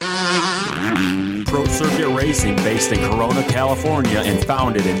Pro Circuit Racing, based in Corona, California, and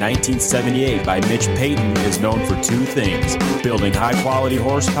founded in 1978 by Mitch Payton, is known for two things: building high-quality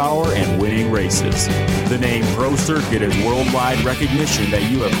horsepower and winning races. The name Pro Circuit is worldwide recognition that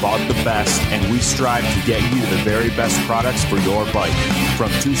you have bought the best, and we strive to get you the very best products for your bike.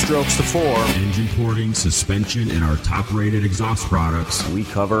 From 2 strokes to 4, engine porting, suspension, and our top-rated exhaust products, we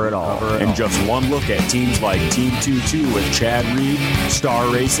cover it all. And just one look at teams like Team 22 with Chad Reed, Star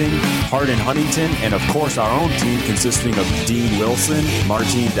Racing, Hardin Huntington, and of course our own team consisting of Dean Wilson,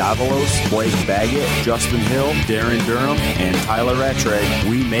 Martin Davalos, Blake Baggett, Justin Hill, Darren Durham, and Tyler Rattray.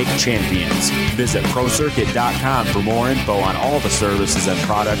 We make champions. Visit ProCircuit.com for more info on all the services and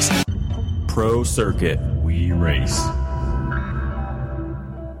products. Pro Circuit, we race.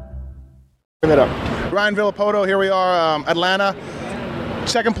 Bring it up. Ryan Villopoto, here we are, Atlanta.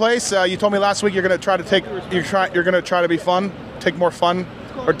 Second place. You told me last week you're going to try to be fun, take more fun,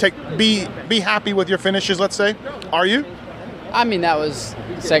 or be happy with your finishes. Let's say, are you? I mean, that was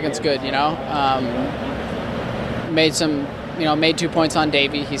second's good. Made 2 points on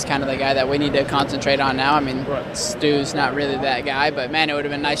Davey. He's kind of the guy that we need to concentrate on now. I mean, right. Stu's not really that guy, but man, it would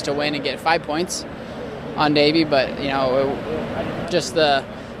have been nice to win and get 5 points on Davey. But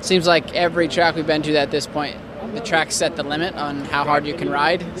seems like every track we've been to at this point, the track set the limit on how hard you can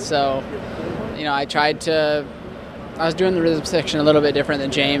ride. So, I was doing the rhythm section a little bit different than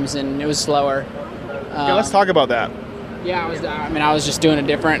James, and it was slower. Let's talk about that. Yeah, I was just doing it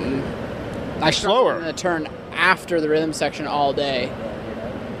different, and I struggled in the turn after the rhythm section all day.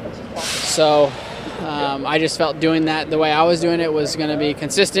 So, I just felt doing that the way I was doing it was going to be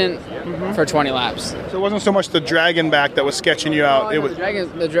consistent for 20 laps. So it wasn't so much the dragon back that was sketching you out. It wasn't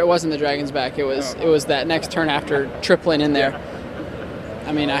the dragon's back. It was that next turn after tripling in there.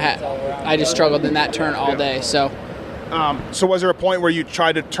 I mean, I just struggled in that turn all day. So. So was there a point where you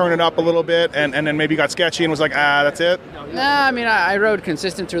tried to turn it up a little bit and then maybe got sketchy and was like, that's it? Nah, I mean, I rode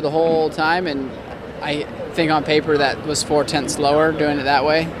consistent through the whole time, and I think on paper that was 4/10 slower doing it that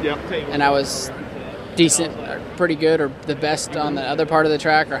way. Yep. And I was decent, or pretty good, or the best on the other part of the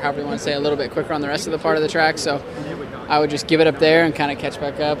track, or however you want to say, a little bit quicker on the rest of the part of the track. So I would just give it up there and kind of catch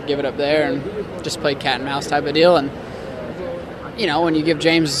back up, give it up there, and just play cat and mouse type of deal. And, when you give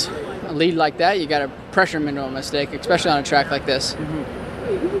James a lead like that, you got to pressure him into a mistake, especially on a track like this.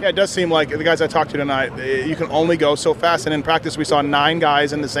 Yeah, it does seem like the guys I talked to tonight, you can only go so fast. And in practice, we saw 9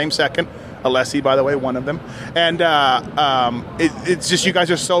 guys in the same second. Alessi, by the way, one of them. And it's just you guys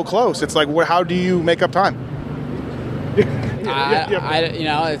are so close. It's like, how do you make up time?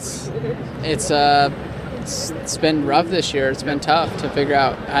 It's been rough this year. It's been tough to figure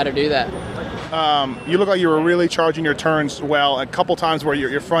out how to do that. You look like you were really charging your turns well. A couple times where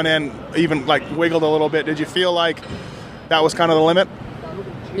your front end even wiggled a little bit. Did you feel like that was kind of the limit?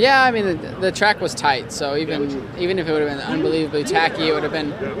 Yeah, I mean the track was tight, so even if it would have been unbelievably tacky,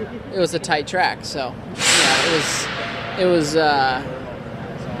 it was a tight track. So it was the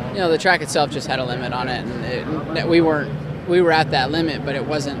track itself just had a limit on it, and we were at that limit, but it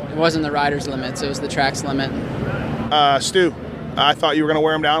wasn't the rider's limits. It was the track's limit. Stu, I thought you were going to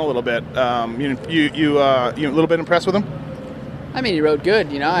wear him down a little bit. You a little bit impressed with him? I mean, he rode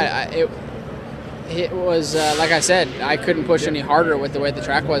good. It was like I said, I couldn't push any harder with the way the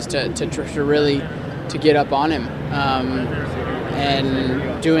track was to really get up on him.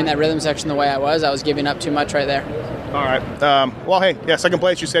 And doing that rhythm section the way I was giving up too much right there. All right. Second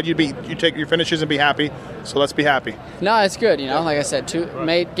place. You said you'd take your finishes and be happy. So let's be happy. No, it's good. Like I said,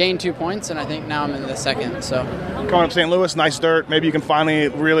 gained 2 points, and I think now I'm in the second. So coming up St. Louis, nice dirt. Maybe you can finally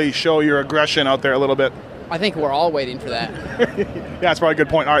really show your aggression out there a little bit. I think we're all waiting for that. Yeah, that's probably a good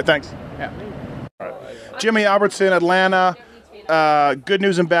point. All right, thanks. Yeah. Jimmy Albertson, Atlanta. Good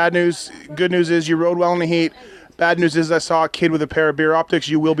news and bad news. Good news is you rode well in the heat. Bad news is I saw a kid with a pair of beer optics.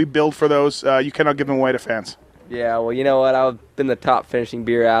 You will be billed for those. You cannot give them away to fans. Yeah, well, you know what? I've been the top finishing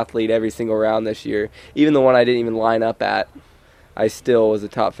beer athlete every single round this year. Even the one I didn't even line up at, I still was a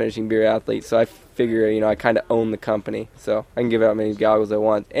top finishing beer athlete. So I figure, I kind of own the company. So I can give out many goggles I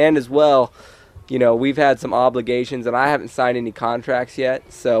want. And as well, we've had some obligations, and I haven't signed any contracts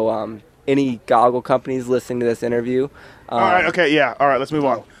yet. So any goggle companies listening to this interview. All right, okay, yeah. All right, let's move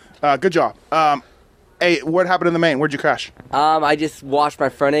on. Good job. Hey, what happened in the main? Where'd you crash? I just washed my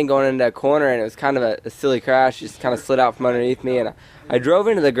front end going into a corner, and it was kind of a silly crash. Just kind of slid out from underneath me, and I drove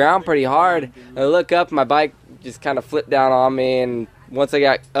into the ground pretty hard. And I look up, my bike just kind of flipped down on me, and once I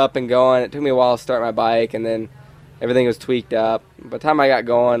got up and going, it took me a while to start my bike, and then everything was tweaked up. By the time I got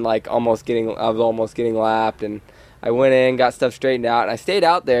going, I was almost getting lapped, and I went in, got stuff straightened out, and I stayed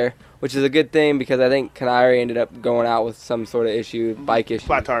out there, which is a good thing because I think Kiniry ended up going out with some sort of issue, bike issue.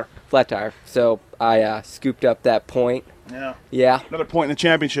 Flat tire. flat tire. So I scooped up that point. Yeah. Yeah. Another point in the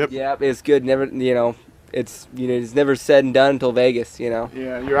championship. Yeah, it's good. Never, it's it's never said and done until Vegas. Yeah,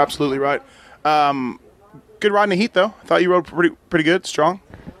 you're absolutely right. Good ride in the heat though. I thought you rode pretty good, strong.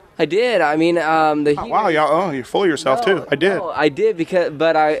 I did. I mean, the heat. Wow, you're full of yourself too. I did. No, I did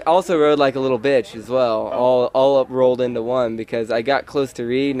but I also rode like a little bitch as well, all up rolled into one because I got close to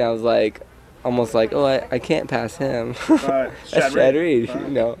Reed and I was like, almost like, oh, I can't pass him. Right. That's Chad Reed. Right.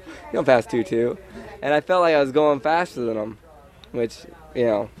 You don't pass 2-2. And I felt like I was going faster than him, which,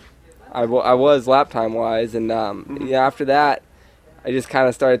 I was lap time wise. And after that, I just kind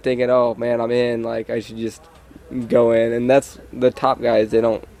of started thinking, oh, man, I'm in. Like, I should just go in. And that's the top guys. They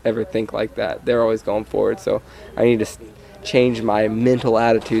don't ever think like that. They're always going forward. So I need to change my mental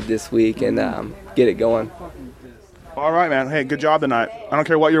attitude this week and get it going. All right, man. Hey, good job tonight. I don't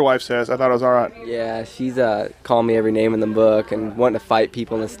care what your wife says. I thought it was all right. Yeah, she's calling me every name in the book and wanting to fight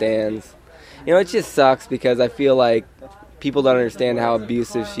people in the stands. It just sucks because I feel like people don't understand how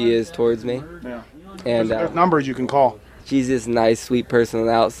abusive she is towards me. Yeah. And there's numbers you can call. She's this nice, sweet person on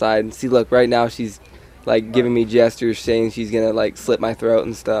the outside. And see, look, right now she's like giving me gestures saying she's going to like slit my throat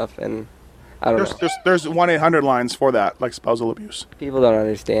and stuff. And I don't know. There's 1-800 lines for that, like spousal abuse. People don't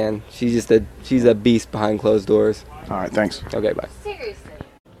understand. She's a beast behind closed doors. All right, thanks. Okay, bye. Seriously.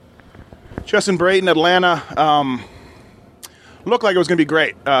 Justin Brayton, Atlanta. Looked like it was going to be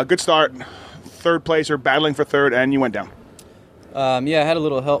great. Good start. Third place or battling for third, and you went down. Yeah, I had a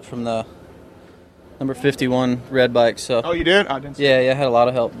little help from the number 51 red bike. So. Oh, you did? I didn't see Yeah, I had a lot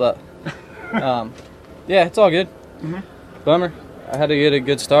of help, but yeah, it's all good. Mm-hmm. Bummer. I had to get a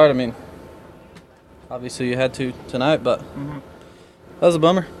good start. I mean, obviously you had to tonight, but that was a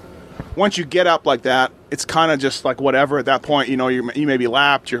bummer. Once you get up like that, it's kind of just like whatever at that point. You may be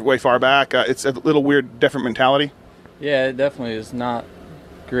lapped. You're way far back. It's a little weird, different mentality. Yeah, it definitely is not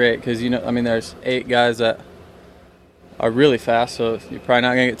great because, there's 8 guys that are really fast, so you're probably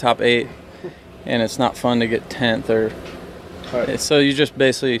not going to get top 8, and it's not fun to get 10th. Right. So you just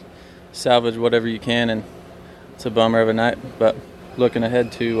basically salvage whatever you can, and it's a bummer of a night. But looking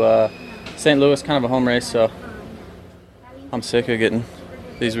ahead to St. Louis, kind of a home race, so I'm sick of getting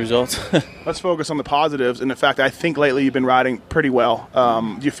these results. Let's focus on the positives. And in fact, I think lately you've been riding pretty well.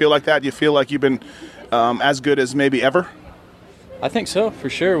 Do you feel like that? Do you feel like you've been as good as maybe ever? I think so, for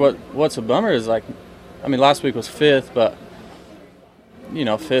sure. What's a bummer is last week was 5th, but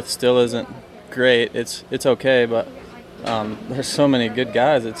 5th still isn't great. It's okay, but there's so many good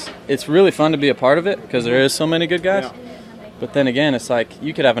guys. It's really fun to be a part of it because there is so many good guys. Yeah. But then again, it's like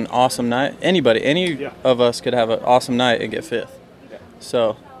you could have an awesome night. Any of us could have an awesome night and get 5th.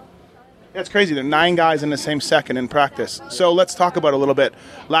 So yeah, it's crazy. There are 9 guys in the same second in practice. So let's talk about it a little bit.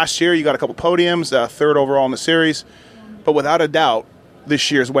 Last year, you got a couple podiums, 3rd overall in the series. But without a doubt,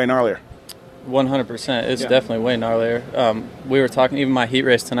 this year's way gnarlier. 100%. It's definitely way gnarlier. We were talking, even my heat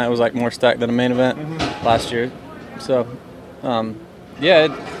race tonight was like more stacked than a main event last year. So,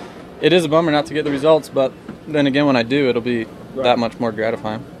 it is a bummer not to get the results. But then again, when I do, it'll be that much more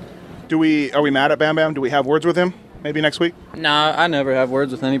gratifying. Are we mad at Bam Bam? Do we have words with him? Maybe next week? Nah, I never have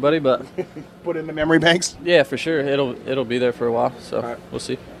words with anybody, but put in the memory banks. Yeah, for sure. It'll be there for a while, so We'll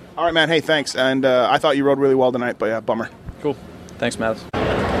see. All right, man. Hey, thanks. And I thought you rode really well tonight, but yeah, bummer. Cool. Thanks, Matt.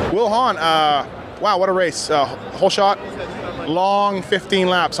 Will Hahn, wow, what a race. Whole shot, long 15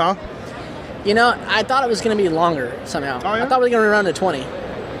 laps, huh? I thought it was going to be longer somehow. Oh, yeah? I thought we were going to run to 20.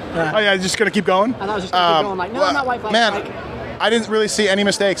 Just going to keep going? I thought it was just going to keep going. Like, no, I'm not white flag. Man, I didn't really see any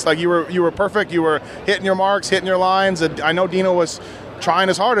mistakes. Like, you were perfect. You were hitting your marks, hitting your lines. I know Dino was trying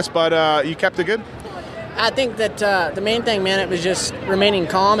his hardest, but you kept it good? I think that the main thing, man, it was just remaining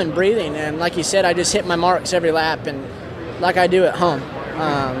calm and breathing. And like you said, I just hit my marks every lap, and like I do at home.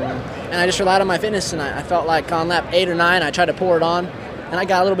 And I just relied on my fitness tonight. I felt like on lap 8 or 9, I tried to pour it on, and I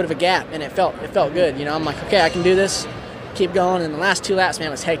got a little bit of a gap, and it felt good. I'm like, okay, I can do this. Keep going. And the last 2 laps, man,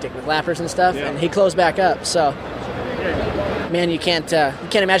 was hectic with lappers and stuff, and he closed back up. So, man, you can't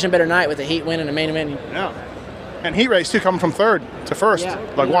imagine a better night with a heat win and a main event. Yeah. And heat race, too, coming from 3rd to 1st.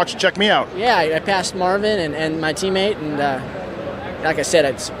 Yeah. Check me out. Yeah, I passed Marvin and my teammate, and like I said,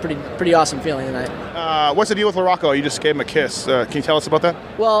 it's pretty awesome feeling tonight. What's the deal with Larocco? You just gave him a kiss. Can you tell us about that?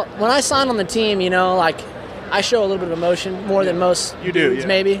 Well, when I signed on the team, I show a little bit of emotion more than most dudes,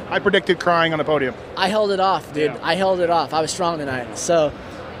 maybe. I predicted crying on the podium. I held it off, dude. Yeah. I held it off. I was strong tonight. So,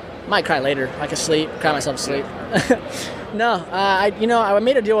 might cry later, like cry myself to sleep. No, I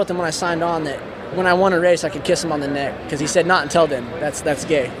made a deal with him when I signed on that when I won a race, I could kiss him on the neck because he said not until then. That's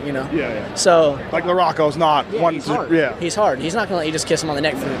gay, Yeah. So like Larocco's not one. He's hard. Yeah. He's hard. He's not gonna let you just kiss him on the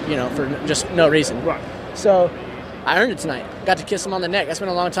neck for just no reason. Right. So, I earned it tonight. Got to kiss him on the neck. That's been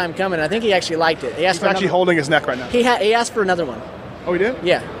a long time coming. I think he actually liked it. He's actually holding his neck right now. He asked for another one. Oh, he did?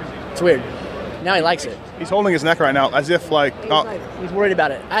 Yeah. It's weird. Now he likes it. He's holding his neck right now as if like... He's worried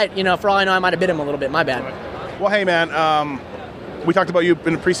about it. For all I know, I might have bit him a little bit. My bad. Well, hey, man, we talked about you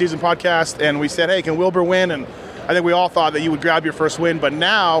in the preseason podcast, and we said, hey, can Wilbur win? And I think we all thought that you would grab your first win. But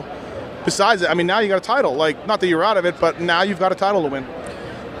now, besides it, I mean, now you got a title. Like, not that you're out of it, but now you've got a title to win.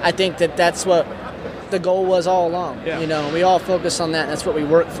 I think that's what the goal was all along. Yeah. We all focus on that. That's what we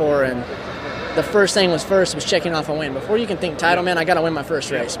work for. And the first thing was checking off a win. Before you can think title, man, I got to win my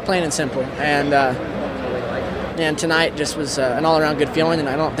first race, plain and simple. And tonight just was an all-around good feeling, and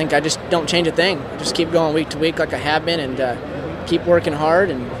I just don't change a thing. I just keep going week to week like I have been, and keep working hard,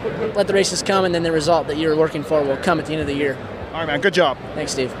 and let the races come, and then the result that you're working for will come at the end of the year. All right, man. Good job.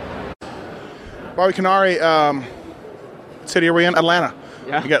 Thanks, Steve. Bobby Kiniry, city are we in? Atlanta.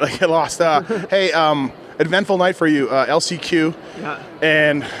 Yeah. You get lost. Hey, eventful night for you. LCQ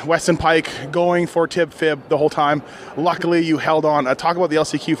and Weston Pike going for Tib Fib the whole time. Luckily, you held on. Talk about the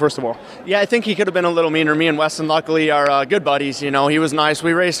LCQ first of all. Yeah, I think he could have been a little meaner. Me and Weston, luckily, are good buddies. He was nice.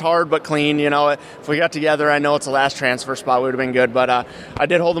 We raced hard but clean. If we got together, I know it's the last transfer spot. We would have been good. But I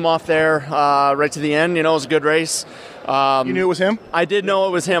did hold him off there right to the end. It was a good race. You knew it was him? I did know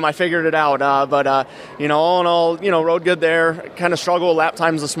it was him. I figured it out. But all in all, rode good there. Kind of struggled lap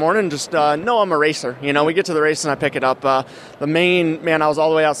times this morning. Just know I'm a racer. We get to the race and I pick it up. The main, man, I was all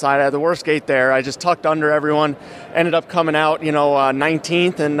the way outside. I had the worst gate there. I just tucked under everyone. Ended up coming out,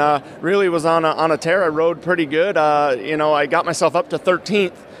 19th, and really was on a tear. I rode pretty good. I got myself up to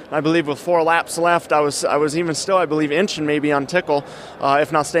 13th. I believe with 4 laps left, I was even still, I believe, inching maybe on Tickle,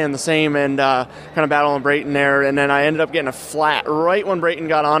 if not staying the same, and kind of battling Brayton there. And then I ended up getting a flat right when Brayton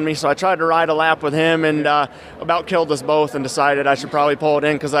got on me, so I tried to ride a lap with him and about killed us both and decided I should probably pull it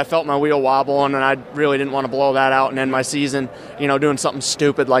in because I felt my wheel wobbling, and I really didn't want to blow that out and end my season, doing something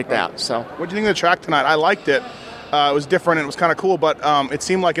stupid like that. So, what do you think of the track tonight? I liked it. It was different and it was kind of cool, but it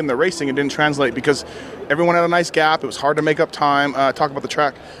seemed like in the racing it didn't translate because everyone had a nice gap. It was hard to make up time. Talk about the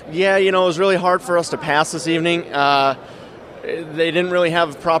track. Yeah, it was really hard for us to pass this evening. They didn't really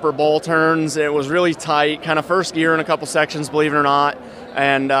have proper bowl turns. It was really tight, kind of first gear in a couple sections, believe it or not.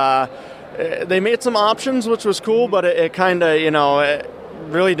 And they made some options, which was cool, but it kind of, it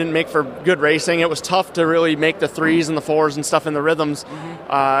really didn't make for good racing. It was tough to really make the 3s and the 4s and stuff in the rhythms,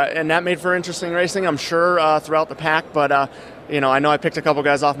 and that made for interesting racing, I'm sure, throughout the pack. But I know I picked a couple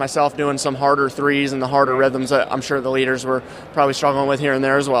guys off myself doing some harder 3s and the harder rhythms that I'm sure the leaders were probably struggling with here and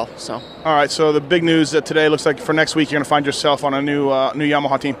there as well. So, all right. So the big news today looks like for next week you're going to find yourself on a new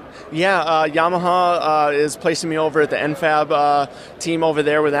Yamaha team. Yeah, Yamaha is placing me over at the NFAB team over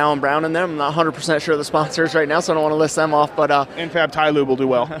there with Alan Brown and them. I'm not 100% sure of the sponsors right now, so I don't want to list them off. But NFAB Ty Lube will do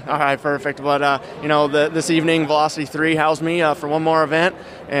well. All right, perfect. But this evening Velocity 3 housed me for one more event,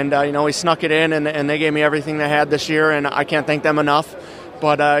 and we snuck it in, and they gave me everything they had this year, and I can't thank them enough.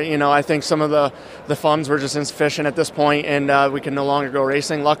 But, I think some of the funds were just insufficient at this point, and we can no longer go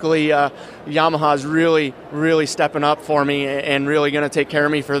racing. Luckily, Yamaha is really, really stepping up for me and really going to take care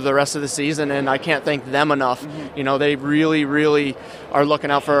of me for the rest of the season, and I can't thank them enough. Mm-hmm. They really, really are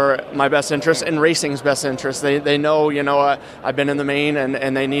looking out for my best interest and racing's best interest. They know, I've been in the main,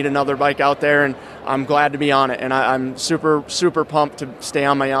 and they need another bike out there, and I'm glad to be on it. And I'm super, super pumped to stay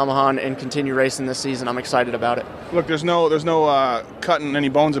on my Yamaha and continue racing this season. I'm excited about it. Look, there's no cutting any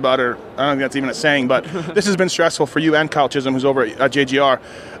bones about it. I don't think that's even a saying, but this has been stressful for you and Kyle Chisholm, who's over at JGR.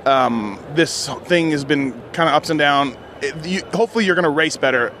 This thing has been kind of ups and down. Hopefully you're going to race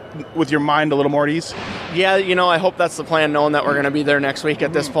better with your mind a little more at ease. Yeah, I hope that's the plan, knowing that we're going to be there next week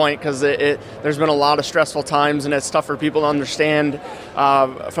at this point, because there's been a lot of stressful times, and it's tough for people to understand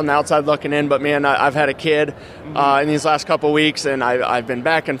from the outside looking in. But, man, I've had a kid in these last couple of weeks, and I've been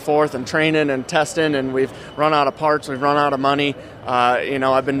back and forth and training and testing, and we've run out of parts, we've run out of money.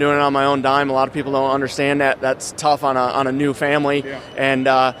 I've been doing it on my own dime. A lot of people don't understand that. That's tough on a new family.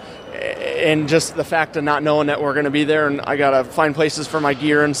 Yeah. And just the fact of not knowing that we're going to be there, and I got to find places for my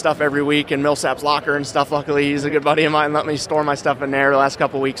gear and stuff every week, and Millsap's locker and stuff. Luckily, he's a good buddy of mine and let me store my stuff in there the last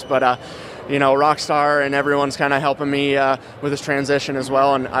couple of weeks. But, Rockstar and everyone's kind of helping me with this transition as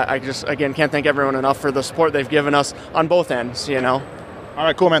well. And I just, again, can't thank everyone enough for the support they've given us on both ends, All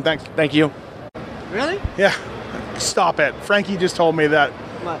right, cool, man. Thanks. Thank you. Really? Yeah. Stop it. Frankie just told me that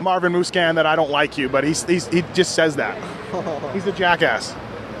Marvin Musquin that I don't like you, but he just says that. He's a jackass.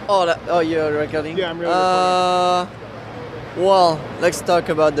 You're recording? Yeah, I'm really recording. Well, let's talk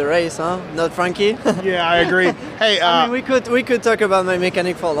about the race, huh? Not Frankie? Yeah, I agree. Hey, we could talk about my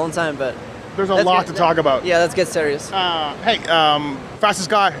mechanic for a long time, but there's a lot to talk about. Yeah, let's get serious. Fastest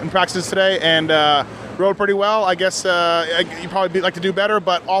guy in practice today, and rode pretty well. I guess you probably like to do better,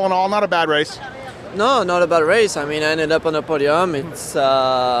 but all in all, not a bad race. No, not a bad race. I mean, I ended up on the podium. It's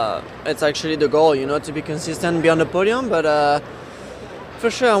actually the goal, to be consistent, be on the podium. But for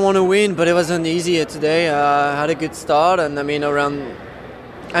sure, I want to win. But it wasn't easy today. I had a good start, and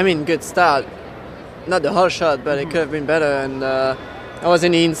good start. Not the whole shot, but it could have been better. And I was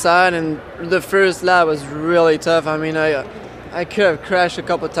in the inside, and the first lap was really tough. I mean, I could have crashed a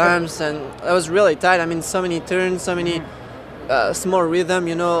couple times, and I was really tight. I mean, so many turns, so many. Small rhythm,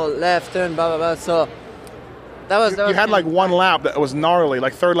 left turn, blah blah blah. So that was you had like one lap that was gnarly,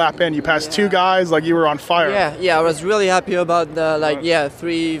 like third lap in. You passed two guys, like you were on fire. Yeah. I was really happy about the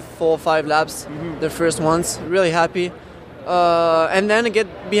 3, 4, 5 laps, the first ones. Really happy, and then I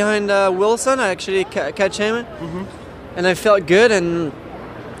get behind Wilson. I actually catch him, and I felt good. And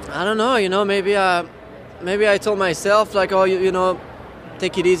I don't know, maybe I told myself like, oh,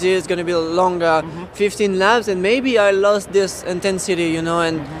 take it easy, it's going to be a long 15 laps, and maybe I lost this intensity, and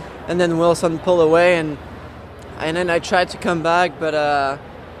then Wilson pulled away, and then I tried to come back, but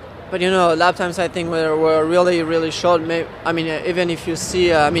lap times I think were really, really short. Even if you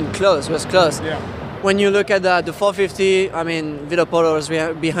see, close, it was close. Yeah. When you look at the 450, Villopoto was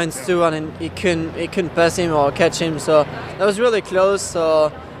behind Stewart, and he couldn't pass him or catch him, so that was really close.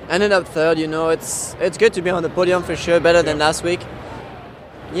 So I ended up third. It's good to be on the podium for sure, better than last week.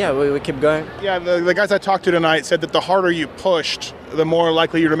 Yeah, we keep going. Yeah, the guys I talked to tonight said that the harder you pushed, the more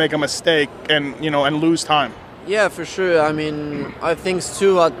likely you're to make a mistake and lose time. Yeah, for sure. I think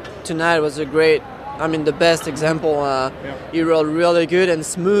Stewart tonight was the best example. He rode really good and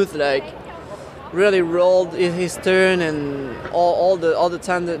smooth, like really rolled his turn and all the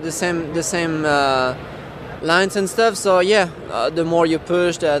time the same lines and stuff. So the more you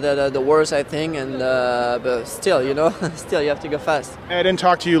push, the worse I think. And but still, still you have to go fast. I didn't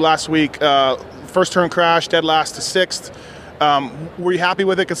talk to you last week. First turn crash, dead last to sixth. Were you happy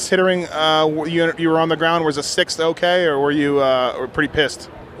with it, considering you were on the ground? Was a sixth okay, or were you pretty pissed?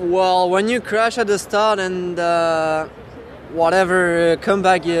 Well, when you crash at the start and whatever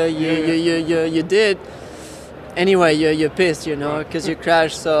comeback you did, anyway, you're pissed, because you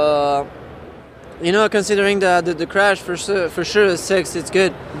crashed. So. Considering the crash, for sure, 6, it's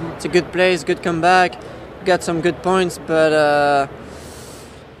good. It's a good place, good comeback, got some good points, but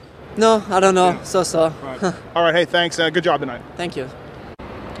no, I don't know, so. Right. All right, hey, thanks. Good job tonight. Thank you.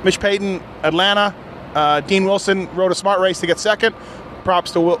 Mitch Payton, Atlanta. Dean Wilson rode a smart race to get second.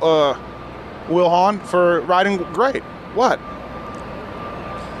 Props to Will Hahn for riding great. What?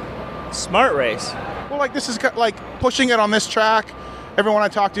 Smart race. Well, this is like pushing it on this track. Everyone I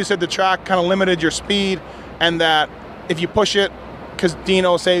talked to said the track kind of limited your speed, and that if you push it, because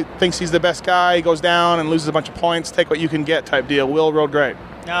Dino thinks he's the best guy, he goes down and loses a bunch of points, take what you can get type deal. Will rode great.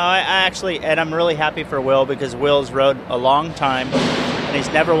 No, I actually, and I'm really happy for Will, because Will's rode a long time, and he's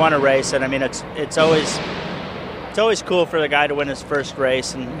never won a race, and it's always cool for the guy to win his first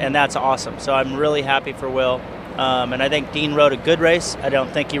race, and that's awesome. So I'm really happy for Will, and I think Dean rode a good race. I don't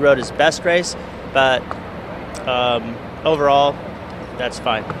think he rode his best race, but overall, that's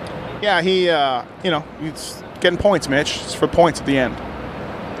fine. Yeah, he's getting points, Mitch. It's for points at the end.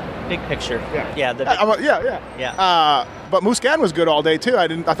 Big picture. Yeah. Yeah. But Musquin was good all day too. I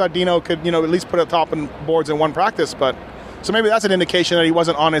thought Dino could, at least put a top in boards in one practice. But so maybe that's an indication that he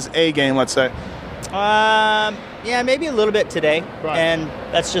wasn't on his A game. Let's say. Yeah, maybe a little bit today, right. And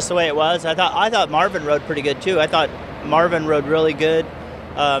that's just the way it was. I thought Marvin rode pretty good too. I thought Marvin rode really good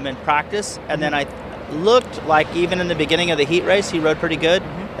in practice, and then I looked like even in the beginning of the heat race he rode pretty good,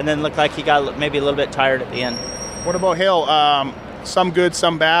 and then looked like he got maybe a little bit tired at the end. What about Hill? Some good,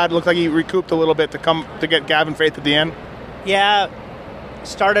 some bad. Looked like he recouped a little bit to get Gavin Faith at the end. Yeah,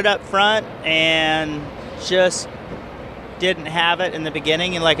 started up front and just didn't have it in the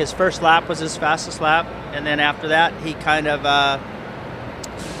beginning, and his first lap was his fastest lap, and then after that he kind of got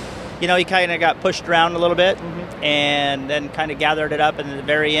pushed around a little bit, and then kind of gathered it up, and at the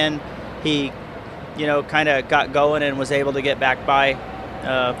very end he kind of got going and was able to get back by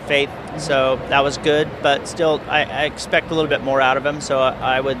Faith. So that was good, but still I expect a little bit more out of him, so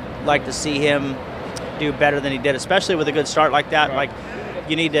I would like to see him do better than he did, especially with a good start like that. Right.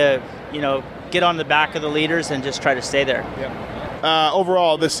 You need to get on the back of the leaders and just try to stay there. Yeah.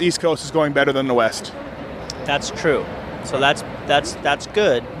 Overall, this East Coast is going better than the West. That's true. So that's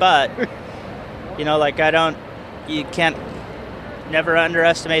good, but you can't never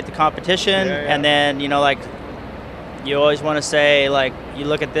underestimate the competition. Yeah. And then you always want to say, you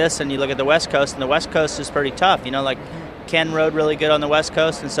look at this and you look at the West Coast, and the West Coast is pretty tough. Ken rode really good on the West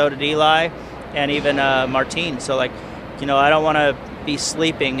Coast, and so did Eli, and even Martin. So I don't want to be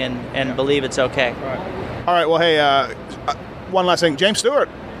sleeping and believe it's okay. All right. Well, hey, one last thing. James Stewart,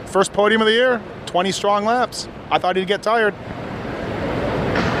 first podium of the year, 20 strong laps. I thought he'd get tired.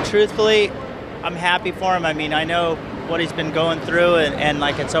 Truthfully, I'm happy for him. I mean, I know what he's been going through, and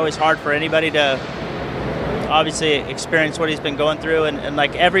like it's always hard for anybody to obviously experience what he's been going through, and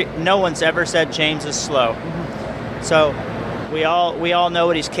like no one's ever said James is slow. So we all know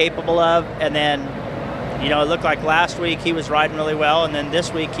what he's capable of, and then it looked like last week he was riding really well, and then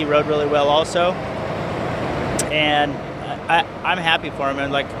this week he rode really well also. And I'm happy for him,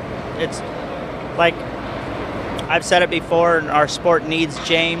 and like it's like I've said it before, our sport needs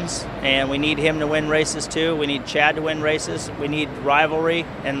James, and we need him to win races too. We need Chad to win races. We need rivalry,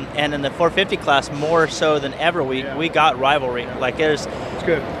 and in the 450 class more so than ever, we got rivalry. Like it's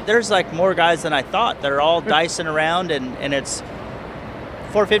good. There's like more guys than I thought that are all dicing around, and it's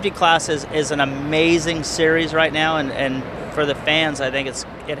 450 class is an amazing series right now, and for the fans, I think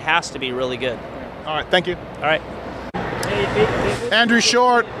it has to be really good. All right, thank you. All right. Andrew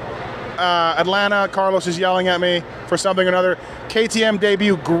Short. Atlanta, Carlos is yelling at me for something or another. KTM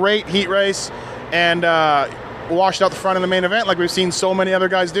debut, great heat race, and washed out the front in the main event like we've seen so many other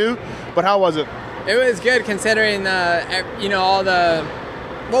guys do. But how was it? It was good considering, all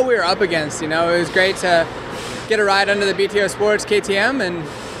what we were up against. It was great to get a ride under the BTO Sports KTM and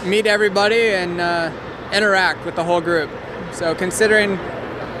meet everybody and interact with the whole group. So considering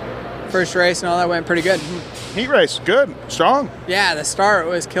first race and all that went pretty good. Heat race, good, strong. Yeah, the start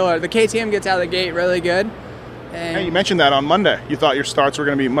was killer. The KTM gets out of the gate really good. And hey, you mentioned that on Monday. You thought your starts were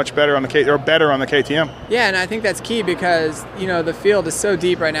going to be much better on the KTM. Yeah, and I think that's key because the field is so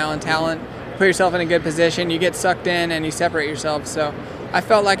deep right now in talent. Put yourself in a good position, you get sucked in, and you separate yourself. So I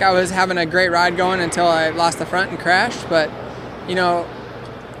felt like I was having a great ride going until I lost the front and crashed. But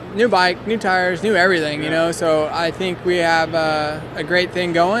new bike, new tires, new everything. So I think we have a great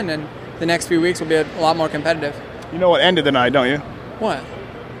thing going, and the next few weeks will be a lot more competitive. You know what ended the night, don't you? What?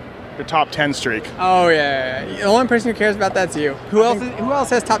 The top 10 streak. Oh, yeah. The only person who cares about that's you. Who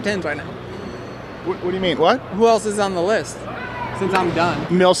else has top 10s right now? What do you mean? What? Who else is on the list since I'm done?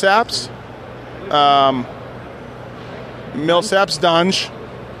 Millsaps. Millsaps, Dunge.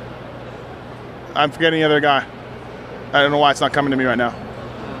 I'm forgetting the other guy. I don't know why it's not coming to me right now.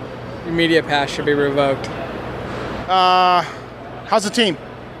 Your media pass should be revoked. How's the team?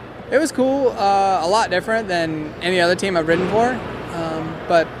 It was cool, a lot different than any other team I've ridden for,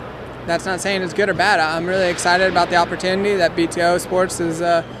 but that's not saying it's good or bad. I'm really excited about the opportunity that BTO Sports has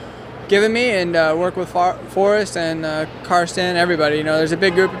given me and work with Forrest and Karsten, everybody. There's a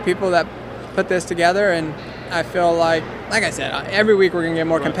big group of people that put this together, and I feel like I said, every week we're going to get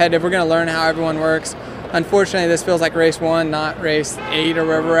more competitive. We're going to learn how everyone works. Unfortunately, this feels like race 1, not race 8 or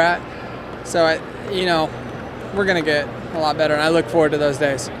wherever we're at. So, we're going to get a lot better, and I look forward to those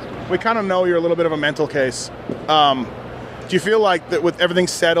days. We kind of know you're a little bit of a mental case. Do you feel like that with everything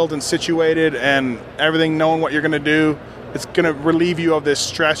settled and situated and everything knowing what you're going to do, it's going to relieve you of this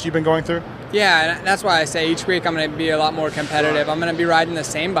stress you've been going through? Yeah, and that's why I say each week I'm going to be a lot more competitive. I'm going to be riding the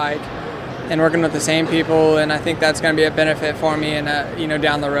same bike and working with the same people, and I think that's going to be a benefit for me and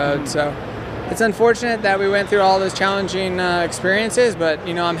down the road. So it's unfortunate that we went through all those challenging experiences, but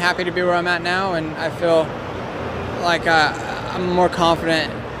I'm happy to be where I'm at now, and I feel like I'm more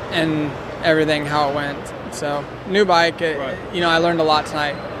confident in everything, how it went. So new bike, I learned a lot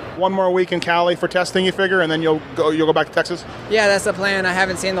tonight. One more week in Cali for testing, you figure, and then you'll go back to Texas? Yeah, that's the plan. I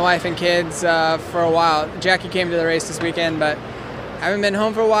haven't seen the wife and kids for a while. Jackie came to the race this weekend, but I haven't been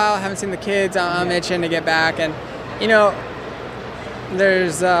home for a while. Haven't seen the kids. I'm itching to get back, and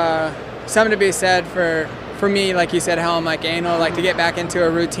there's something to be said for me, like you said, how I'm like anal, like to get back into a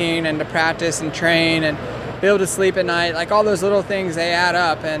routine and to practice and train and be able to sleep at night. Like all those little things, they add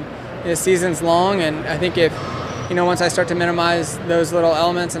up, and the season's long, and I think if once I start to minimize those little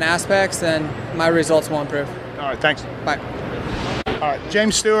elements and aspects, then my results will improve. All right, thanks. Bye. All right,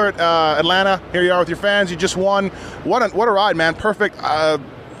 James Stewart, Atlanta, here you are with your fans. You just won. What a ride, man. Perfect. I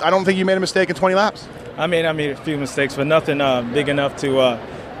don't think you made a mistake in 20 laps. I made a few mistakes, but nothing big enough to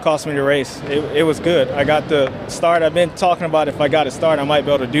cost me the race. It was good. I got the start. I've been talking about if I got a start, I might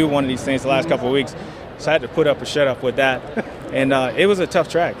be able to do one of these things the last couple of weeks. So I had to put up or shut up with that. And it was a tough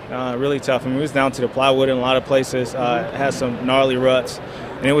track, really tough. I mean, it was down to the plywood in a lot of places. It had some gnarly ruts.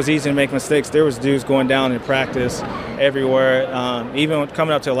 And it was easy to make mistakes. There was dudes going down in practice everywhere. Even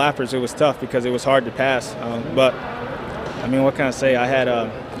coming up to lappers, it was tough because it was hard to pass. But, I mean, what can I say? I had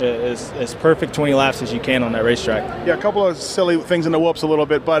as perfect 20 laps as you can on that racetrack. Yeah, a couple of silly things in the whoops a little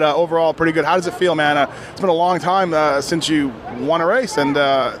bit, but overall pretty good. How does it feel, man? It's been a long time since you won a race, and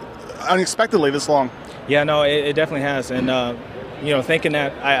unexpectedly this long. Yeah, no, it definitely has. And thinking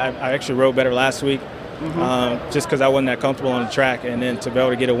that I actually rode better last week, just because I wasn't that comfortable on the track, and then to be able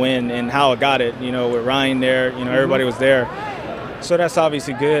to get a win and how I got it, with Ryan there, everybody was there. So that's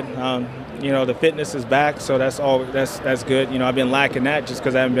obviously good. The fitness is back, so that's good. I've been lacking that just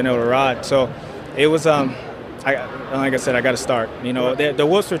because I haven't been able to ride. So it was, like I said, I got to start. The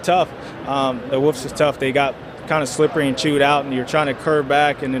whoofs were tough. They got kind of slippery and chewed out, and you're trying to curve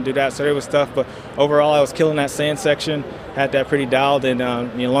back and then do that. So it was tough. But overall, I was killing that sand section, had that pretty dialed, and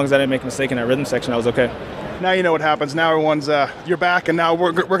as long as I didn't make a mistake in that rhythm section, I was okay. Now you know what happens. Now everyone's you're back, and now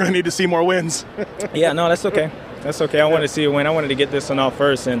we're going to need to see more wins. Yeah, no, that's okay. That's okay. I wanted to see a win. I wanted to get this one off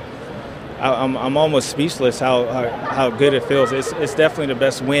first, and I'm almost speechless how good it feels. It's definitely the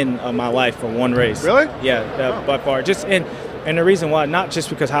best win of my life for one race. Really? Yeah, by far. Just and the reason why, not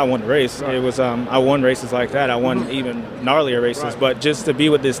just because how I won the race. Right. It was I won races like that. I won even gnarlier races, right. But just to be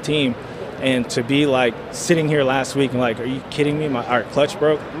with this team and to be like sitting here last week and like, are you kidding me? Our clutch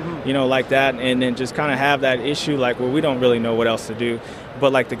broke, like that, and then just kind of have that issue like, well, we don't really know what else to do.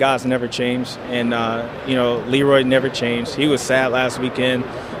 But like the guys never changed, and Leroy never changed. He was sad last weekend,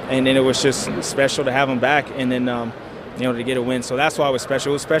 and then it was just special to have him back, and then to get a win. So that's why it was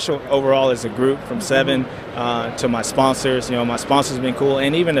special. It was special overall as a group, from Seven to my sponsors. My sponsors have been cool,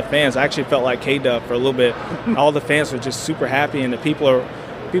 and even the fans. I actually felt like K-Dub for a little bit. All the fans were just super happy, and the people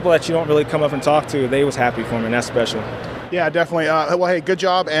that you don't really come up and talk to, they was happy for me, and that's special. Yeah, definitely. Well, hey, good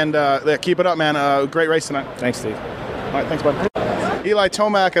job, and keep it up, man. Great race tonight. Thanks, Steve. All right, thanks, bud. Eli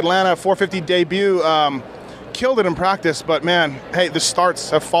Tomac, Atlanta 450 debut. Killed it in practice, but man, hey, the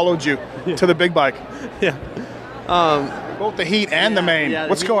starts have followed you to the big bike. Yeah. Both the heat and the main.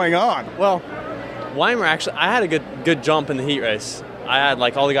 What's going on? Well, Weimer actually, I had a good jump in the heat race. I had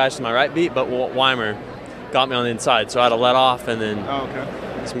like all the guys to my right beat, but Weimer got me on the inside, so I had to let off, and then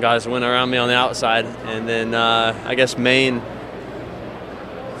some guys went around me on the outside, and then I guess main,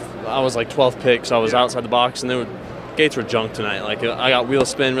 I was like 12th pick, so I was outside the box, and gates were junk tonight. Like I got wheel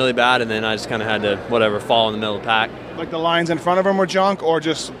spin really bad, and then I just kind of had to fall in the middle of the pack. Like the lines in front of him were junk, or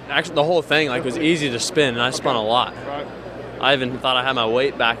just actually the whole thing was easy to spin, and I spun a lot. Right. I even thought I had my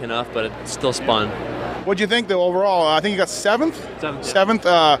weight back enough, but it still spun. What'd you think though overall? I think you got seventh. Seventh.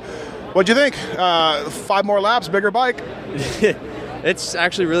 What'd you think? 5 more laps, bigger bike. It's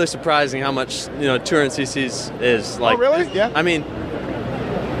actually really surprising how much 200 cc's is. Like, oh really? Yeah. I mean,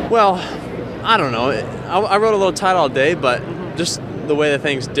 well, I don't know. I rode a little tight all day, but just the way the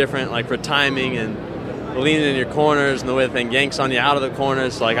thing's different, like for timing and leaning in your corners and the way the thing yanks on you out of the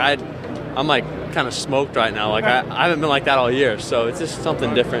corners. Like I'm like kind of smoked right now. Like I haven't been like that all year, so it's just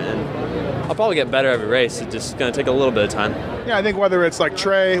something different, and I'll probably get better every race. It's just going to take a little bit of time. Yeah, I think whether it's like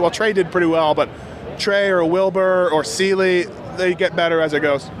Trey did pretty well, but Trey or Wilbur or Seeley, they get better as it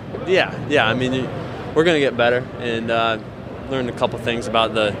goes. Yeah. I mean, we're going to get better, and learned a couple things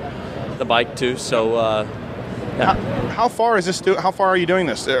about the bike too. So yeah. How far is this? How far are you doing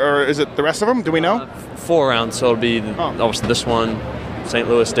this, or is it the rest of them? Do we know? 4 rounds, so it'll be obviously this one, St.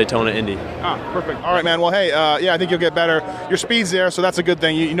 Louis, Daytona, Indy. Perfect. All right, man. Well, hey, I think you'll get better. Your speed's there, so that's a good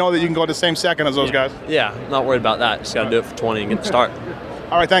thing. You know that you can go to the same second as those guys. Yeah, not worried about that. Just got to do it for 20 and get the start.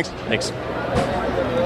 All right, thanks. Thanks.